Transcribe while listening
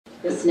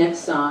This next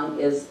song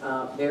is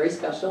a very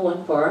special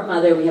one for our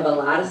mother. We have a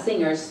lot of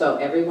singers, so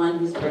everyone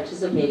who's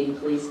participating,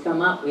 please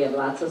come up. We have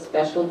lots of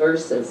special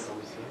verses.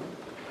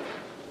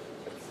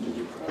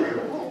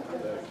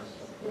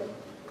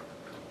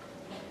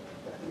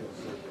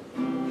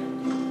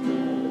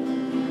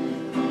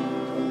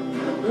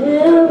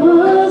 There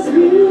was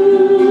music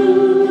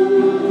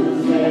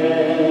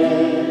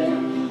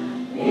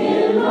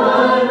in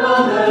my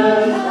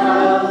mother's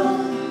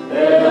house.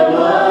 There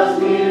was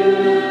music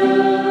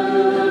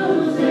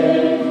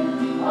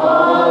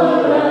all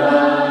around.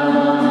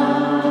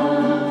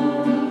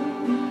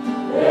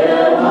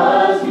 There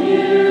was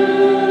music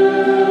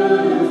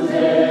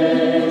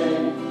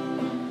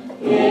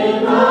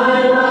in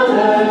my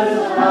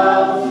mother's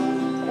house,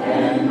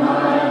 and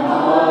my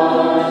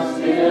heart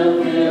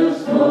still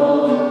feels full.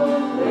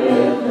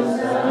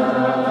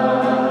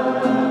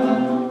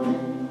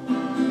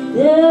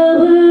 There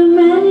were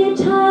many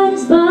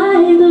times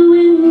by the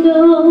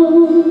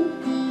window,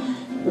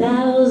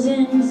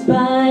 thousands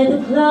by the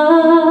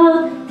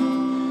clock.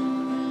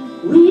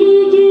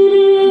 We get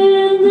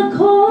in the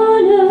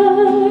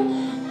corner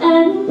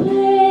and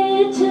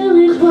play till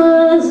it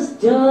was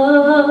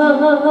dark.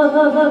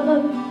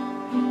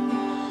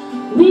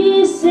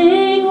 We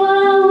sang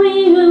while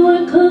we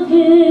were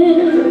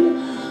cooking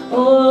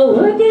or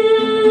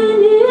working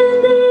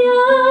in the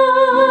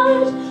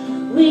yard.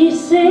 We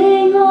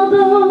sang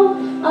although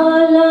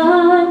our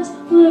lives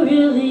were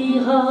really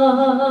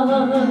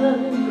hard.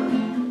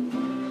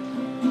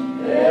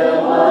 There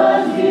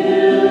was music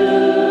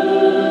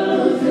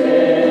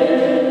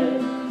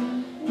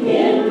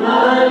in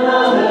my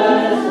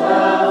mother's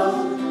house.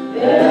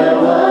 There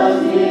was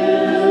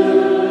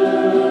music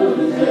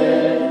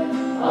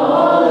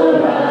all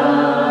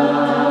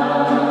around.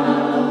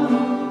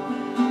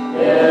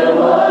 There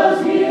was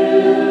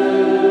music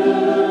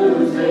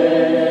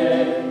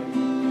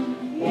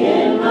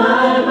in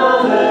my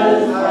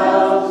mother's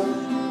house,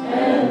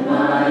 and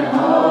my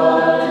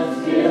heart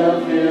still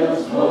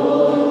feels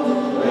full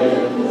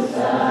with the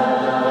sound.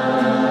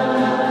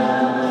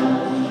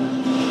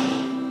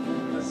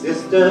 My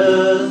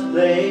sisters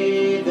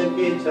played the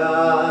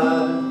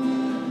guitar,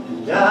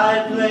 and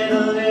I played a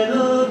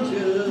little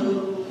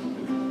too.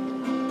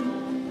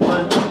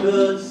 One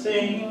could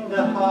sing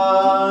the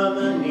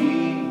harmony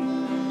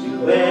to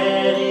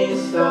any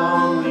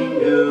song we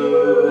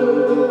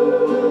knew.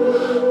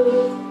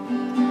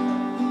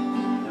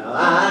 Now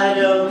I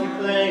don't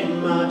claim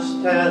much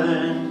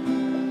talent,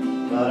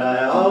 but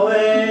I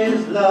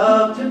always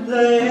love to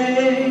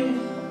play,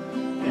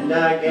 and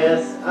I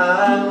guess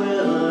I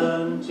will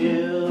learn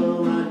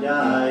till my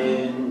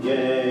dying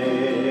day.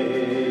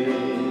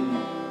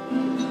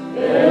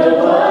 There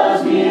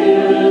was music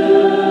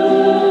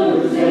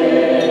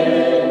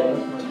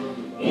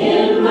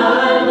in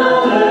my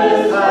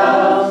mother's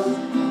house.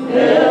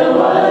 There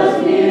was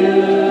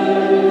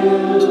music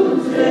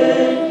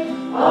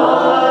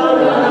all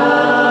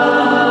around.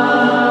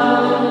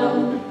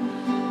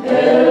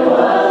 There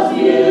was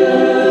music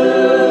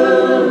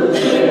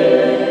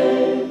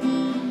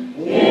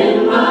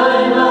in my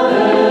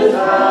mother's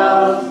house.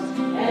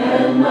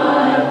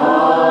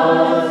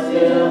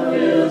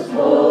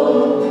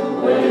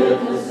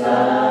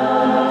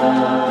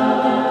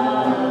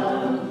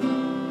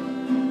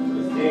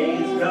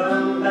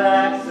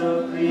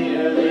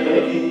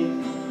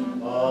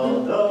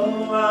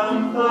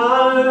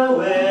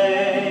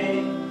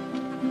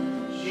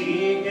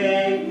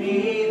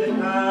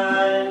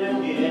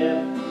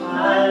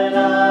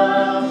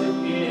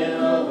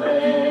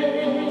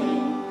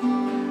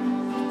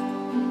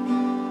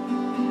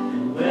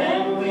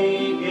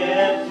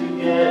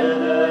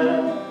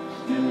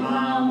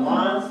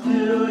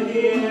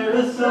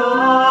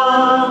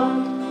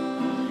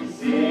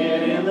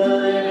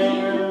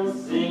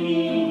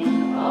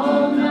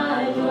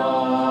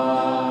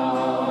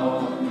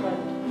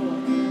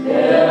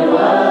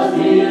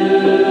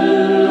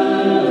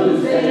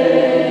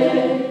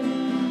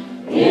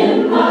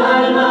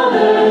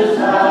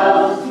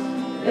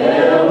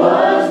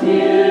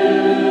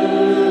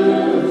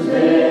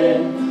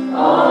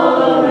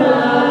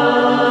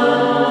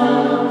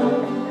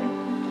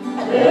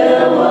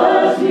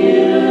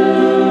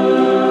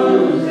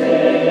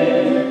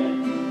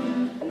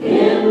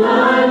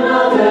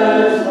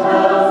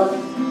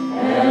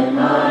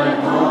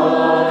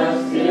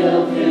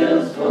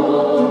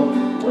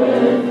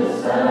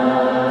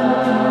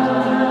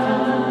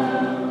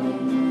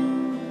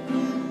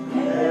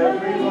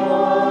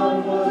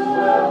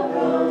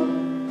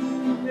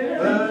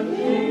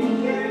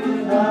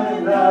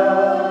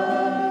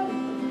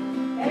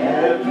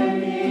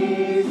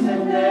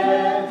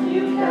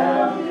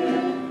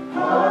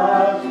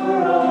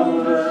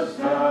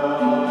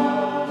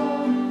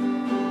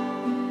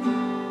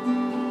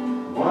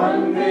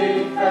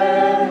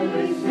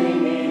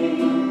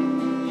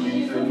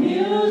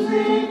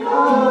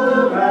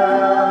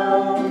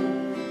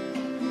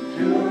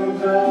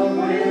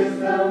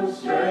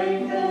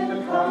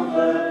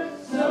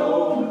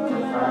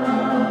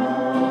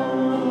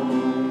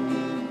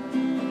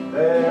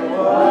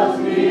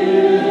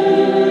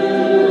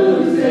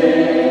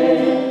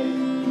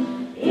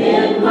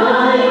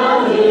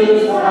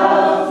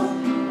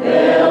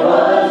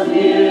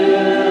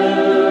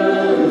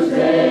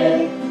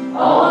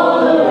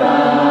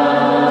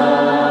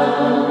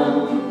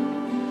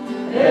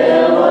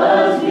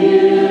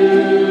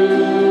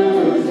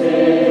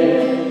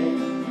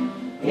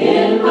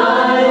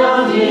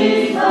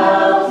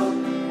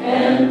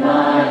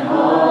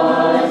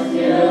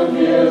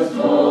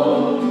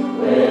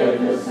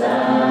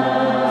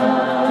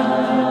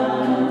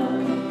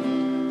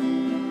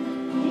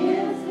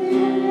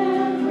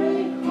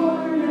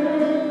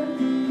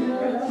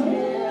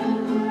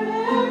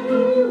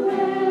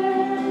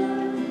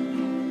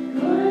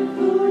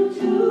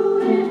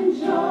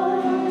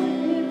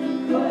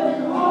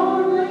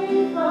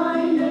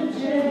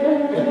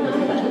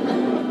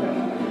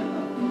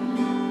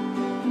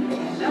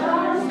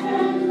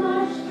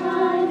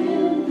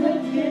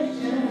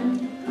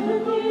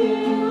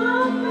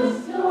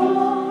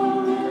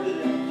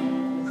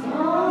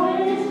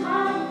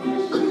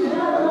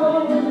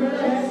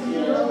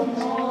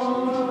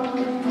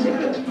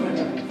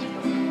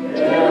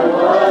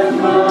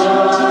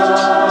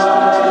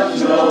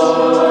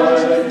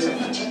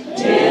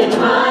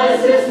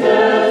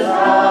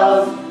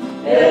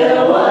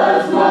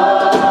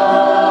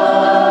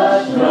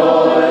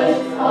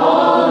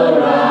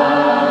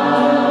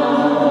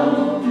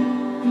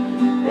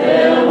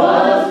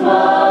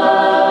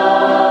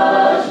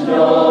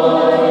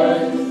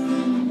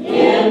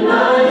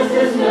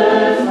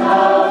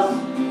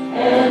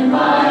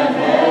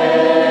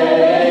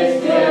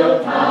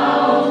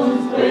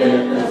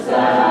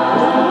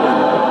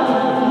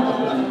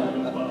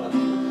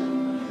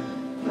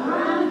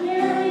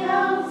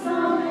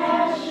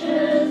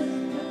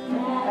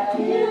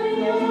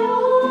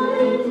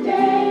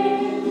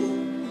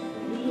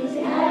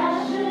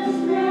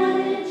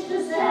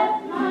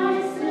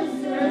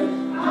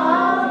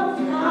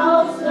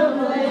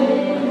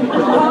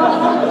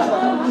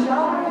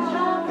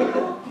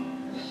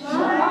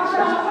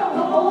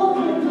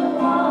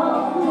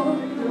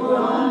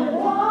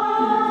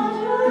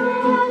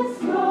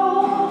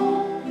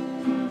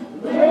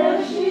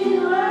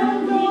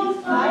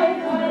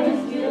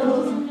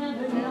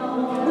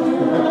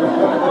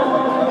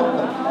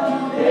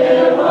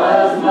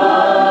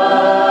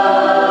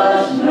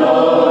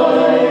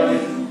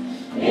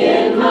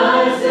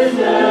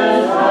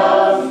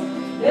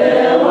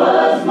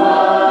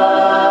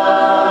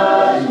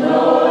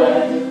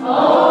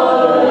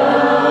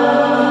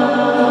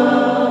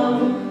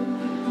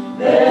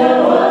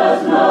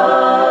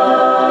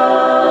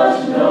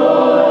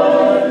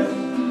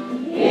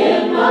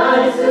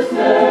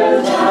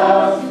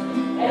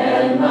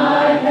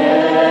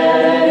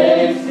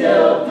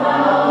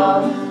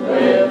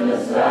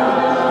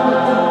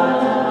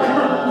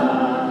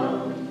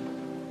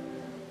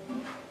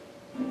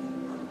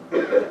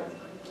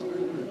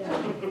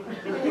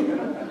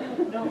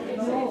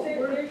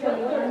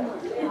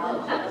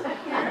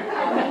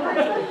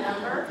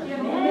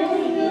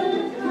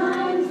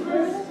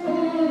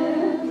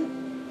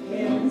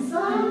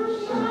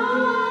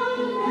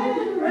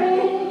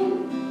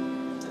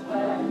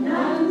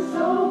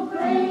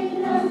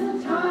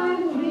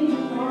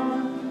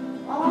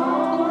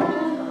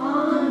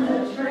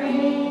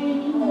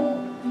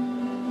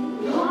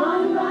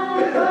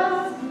 Yes.